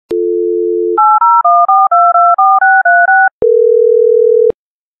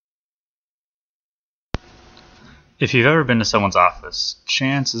If you've ever been to someone's office,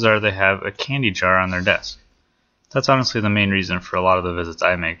 chances are they have a candy jar on their desk. That's honestly the main reason for a lot of the visits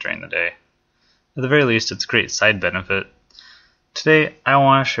I make during the day. At the very least, it's a great side benefit. Today, I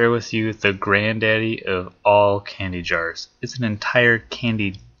want to share with you the granddaddy of all candy jars. It's an entire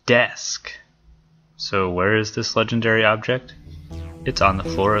candy desk. So where is this legendary object? It's on the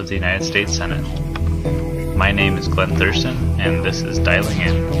floor of the United States Senate. My name is Glenn Thurston, and this is Dialing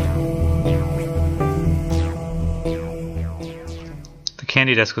In. The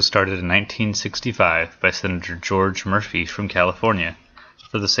candy desk was started in 1965 by Senator George Murphy from California,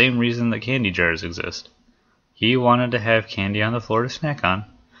 for the same reason that candy jars exist. He wanted to have candy on the floor to snack on,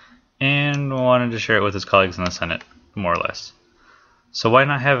 and wanted to share it with his colleagues in the Senate, more or less. So why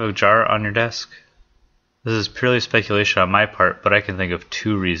not have a jar on your desk? This is purely speculation on my part, but I can think of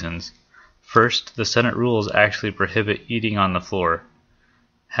two reasons. First, the Senate rules actually prohibit eating on the floor.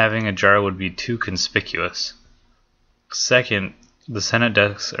 Having a jar would be too conspicuous. Second, the Senate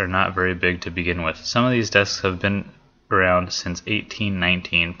desks are not very big to begin with. Some of these desks have been around since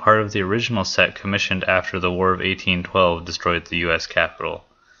 1819, part of the original set commissioned after the War of 1812 destroyed the U.S. Capitol.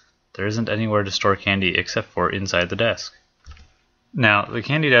 There isn't anywhere to store candy except for inside the desk. Now, the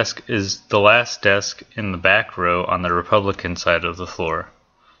candy desk is the last desk in the back row on the Republican side of the floor.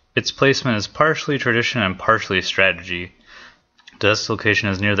 Its placement is partially tradition and partially strategy. The desk location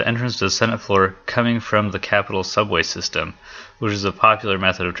is near the entrance to the Senate floor, coming from the Capitol subway system, which is a popular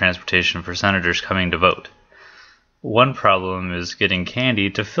method of transportation for senators coming to vote. One problem is getting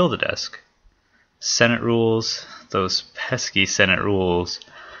candy to fill the desk. Senate rules, those pesky Senate rules,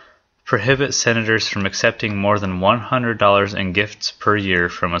 prohibit senators from accepting more than $100 in gifts per year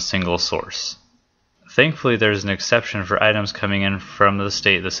from a single source. Thankfully, there's an exception for items coming in from the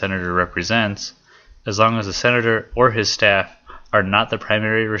state the senator represents, as long as the senator or his staff are not the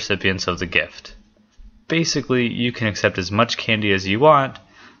primary recipients of the gift. Basically, you can accept as much candy as you want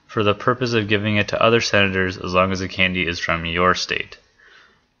for the purpose of giving it to other senators as long as the candy is from your state.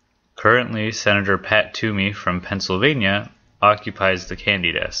 Currently, Senator Pat Toomey from Pennsylvania occupies the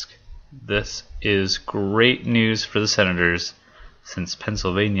candy desk. This is great news for the senators, since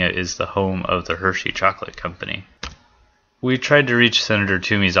Pennsylvania is the home of the Hershey Chocolate Company. We tried to reach Senator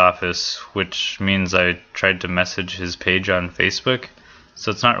Toomey's office, which means I tried to message his page on Facebook,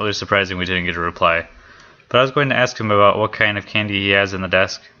 so it's not really surprising we didn't get a reply. But I was going to ask him about what kind of candy he has in the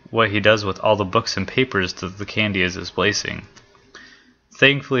desk, what he does with all the books and papers that the candy is displacing.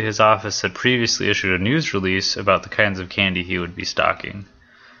 Thankfully, his office had previously issued a news release about the kinds of candy he would be stocking.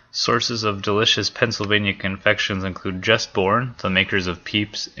 Sources of delicious Pennsylvania confections include Just Born, the makers of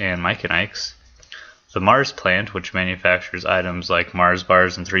Peeps and Mike and Ike's, the Mars plant, which manufactures items like Mars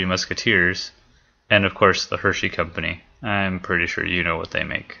bars and Three Musketeers, and of course the Hershey Company. I'm pretty sure you know what they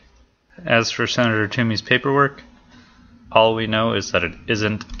make. As for Senator Toomey's paperwork, all we know is that it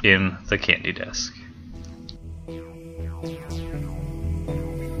isn't in the candy desk.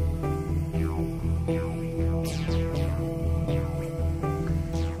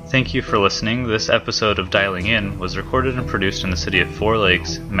 Thank you for listening. This episode of Dialing In was recorded and produced in the city of Four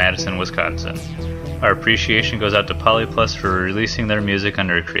Lakes, Madison, Wisconsin. Our appreciation goes out to Polyplus for releasing their music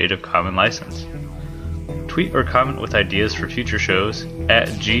under a Creative Commons license. Tweet or comment with ideas for future shows at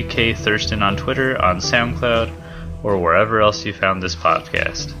GK Thurston on Twitter, on SoundCloud, or wherever else you found this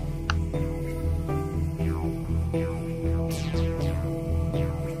podcast.